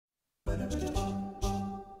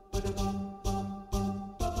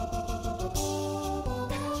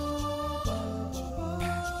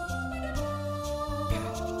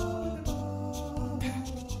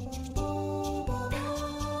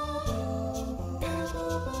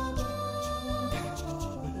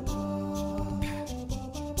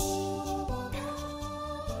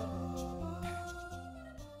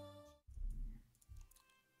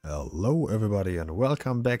Hello everybody and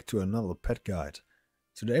welcome back to another pet guide.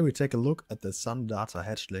 Today we take a look at the Sundarter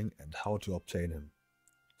hatchling and how to obtain him.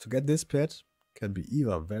 To get this pet can be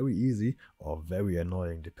either very easy or very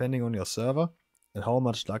annoying depending on your server and how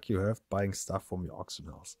much luck you have buying stuff from your auction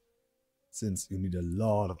house, since you need a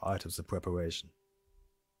lot of items in preparation.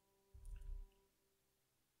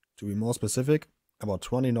 To be more specific, about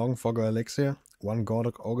 20 Noggenfogger elixir, 1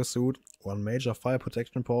 Gordok Ogre suit, 1 major fire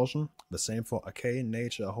protection potion, the same for Arcane,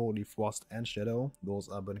 Nature, Holy, Frost and Shadow, those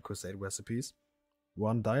are Burning Crusade recipes,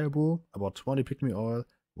 1 Diaboo, about 20 Pygmy Oil,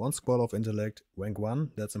 1 Squall of Intellect, rank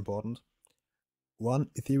 1, that's important, 1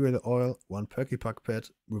 Ethereal Oil, 1 Perky Puck Pet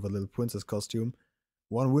with a little princess costume,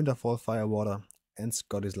 1 Winterfall Firewater and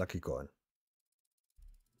Scotty's Lucky Coin.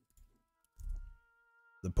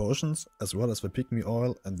 The potions, as well as the Pygmy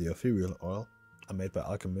Oil and the Ethereal Oil, are made by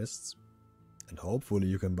alchemists, and hopefully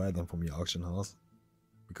you can buy them from your auction house,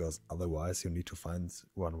 because otherwise you need to find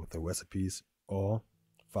one with the recipes or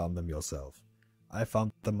farm them yourself. I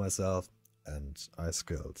farmed them myself and I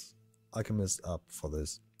skilled alchemist up for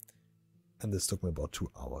this, and this took me about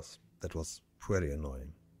 2 hours. That was pretty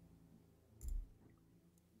annoying.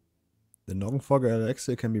 The Noggenfogger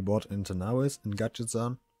elixir can be bought in Tanaris and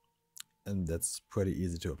Gadgetzan, and that's pretty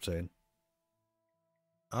easy to obtain.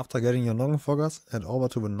 After getting your Noggenfoggers, head over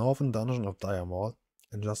to the northern dungeon of Dire Maul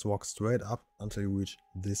and just walk straight up until you reach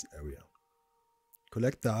this area.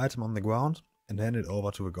 Collect the item on the ground and hand it over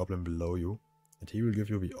to the goblin below you, and he will give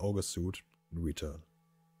you the ogre suit in return.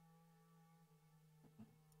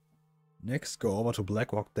 Next, go over to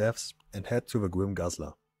Blackrock Depths and head to the Grim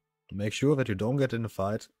Guzzler. Make sure that you don't get in a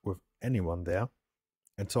fight with anyone there,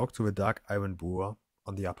 and talk to the Dark Iron Brewer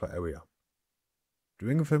on the upper area.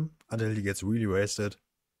 Drink with him until he gets really wasted,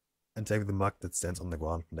 and take the mug that stands on the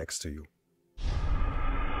ground next to you.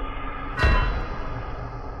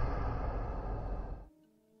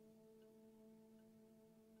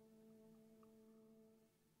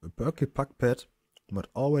 The Perky Puck Pet might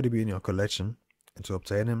already be in your collection, and to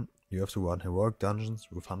obtain him you have to run heroic dungeons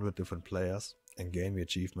with 100 different players and gain the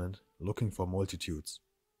achievement Looking for Multitudes.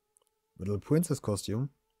 The little princess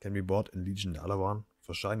costume can be bought in Legion Alawan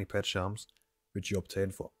for shiny pet charms, which you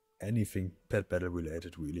obtain for anything pet battle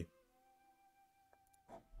related really.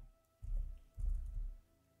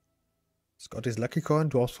 Scotty's Lucky Coin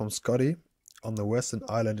drops from Scotty on the western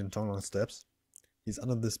island in Tonglong Steppes. He's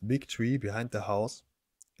under this big tree behind the house,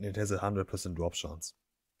 and it has a 100% drop chance.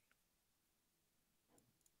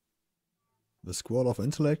 The Squall of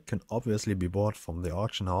Intellect can obviously be bought from the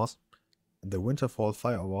auction house, and the Winterfall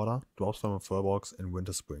Firewater drops from a fur box in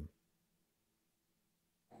Winter Spring.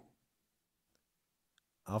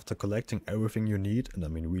 After collecting everything you need, and I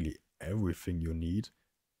mean really everything you need,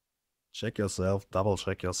 check yourself, double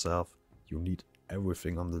check yourself, you need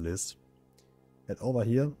everything on the list. Head over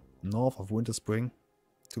here, north of Winter Spring,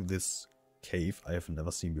 to this cave I have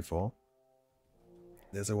never seen before.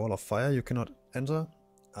 There's a wall of fire you cannot enter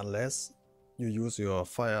unless you use your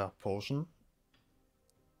fire potion.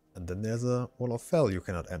 And then there's a wall of fell you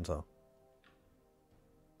cannot enter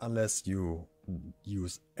unless you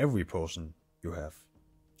use every potion you have.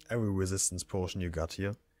 Every resistance potion you got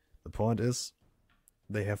here. The point is,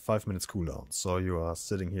 they have 5 minutes cooldown, so you are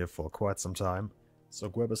sitting here for quite some time. So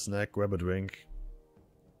grab a snack, grab a drink,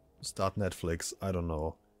 start Netflix, I don't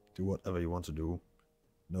know. Do whatever you want to do.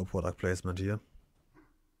 No product placement here.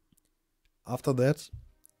 After that,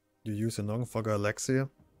 you use your Noggenfogger elixir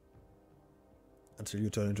until you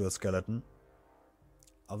turn into a skeleton.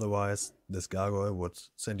 Otherwise, this gargoyle would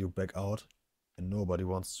send you back out, and nobody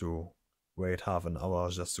wants to wait half an hour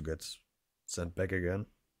just to get sent back again.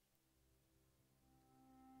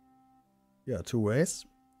 Yeah, 2 ways.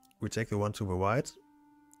 We take the one to the right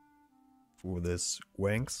through this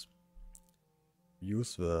Wanks.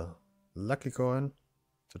 Use the Lucky Coin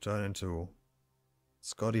to turn into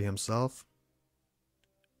Scotty himself.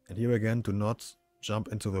 And here again, do not jump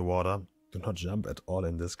into the water. Do not jump at all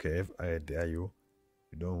in this cave, I dare you.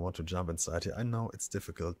 You don't want to jump inside here. I know it's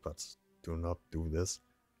difficult, but do not do this.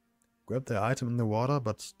 Grab the item in the water,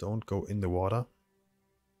 but don't go in the water.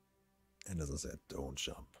 And as I said, don't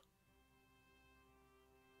jump.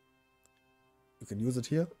 You can use it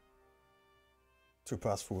here to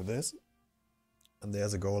pass through this. And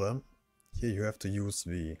there's a golem. Here you have to use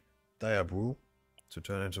the Diaboo to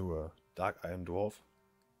turn into a Dark Iron Dwarf.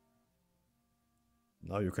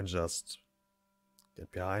 Now you can just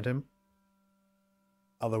get behind him.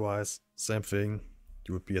 Otherwise, same thing,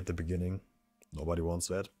 you would be at the beginning. Nobody wants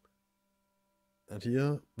that. And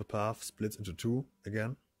here the path splits into 2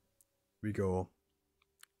 again. We go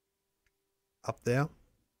up there,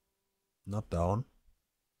 not down.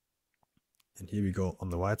 And here we go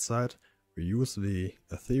on the right side. We use the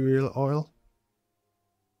ethereal oil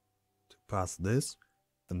to pass this.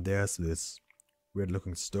 Then there's this weird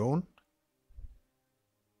looking stone.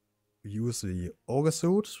 We use the ogre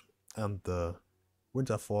suit and the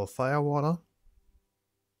winterfall firewater.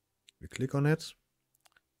 We click on it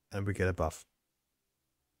and we get a buff.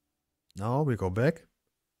 Now we go back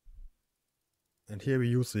and here we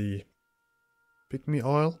use the pygmy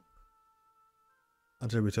oil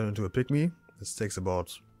until we turn into a pygmy. This takes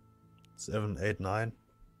about 7, 8, 9,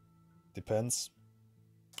 depends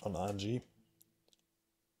on RNG.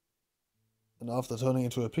 And after turning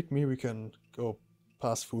into a pygmy we can go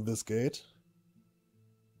pass through this gate.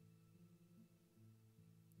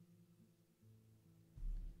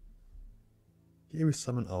 Here we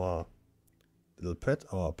summon our little pet,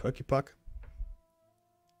 our Perkypug,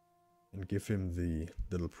 and give him the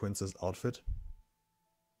little princess outfit.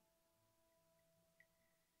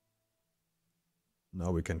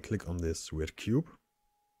 Now we can click on this weird cube.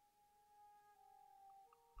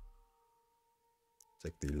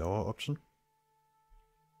 Take the lower option.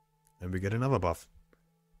 And we get another buff.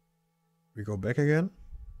 We go back again.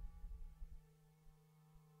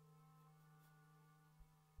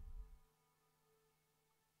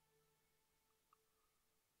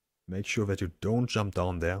 Make sure that you don't jump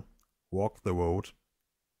down there. Walk the road.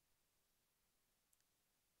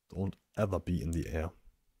 Don't ever be in the air.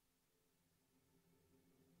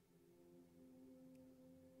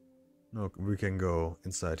 Now we can go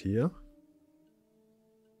inside here.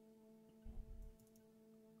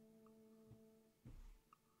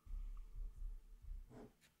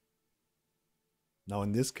 Now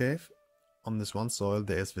in this cave, on this one soil,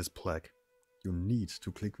 there is this plaque. You need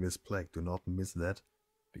to click this plaque. Do not miss that.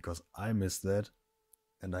 Because I missed that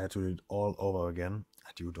and I had to do it all over again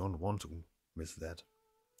and you don't want to miss that.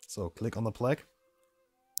 So click on the plaque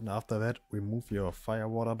and after that remove your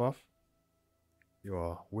firewater buff,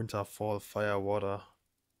 your winterfall firewater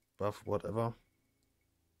buff, whatever,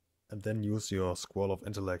 and then use your scroll of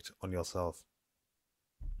intellect on yourself.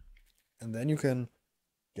 And then you can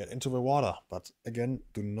get into the water, but again,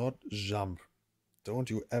 do not jump. Don't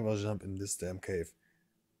you ever jump in this damn cave.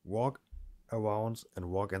 Walk around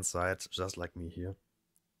and walk inside just like me here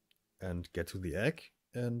and get to the egg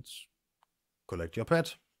and collect your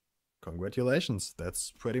pet. Congratulations,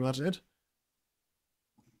 that's pretty much it.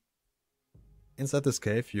 Inside this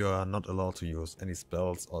cave you are not allowed to use any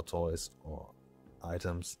spells or toys or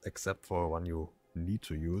items except for one you need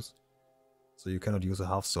to use. So you cannot use a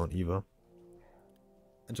hearthstone either.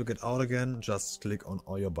 And to get out again, just click on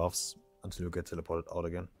all your buffs until you get teleported out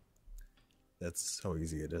again. That's how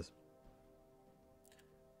easy it is.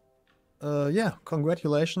 Yeah,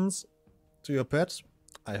 congratulations to your pet.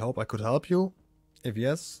 I hope I could help you. If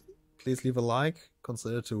yes, please leave a like.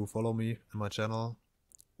 Consider to follow me and my channel.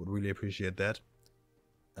 Would really appreciate that.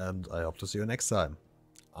 And I hope to see you next time.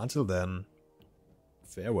 Until then,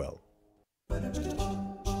 farewell.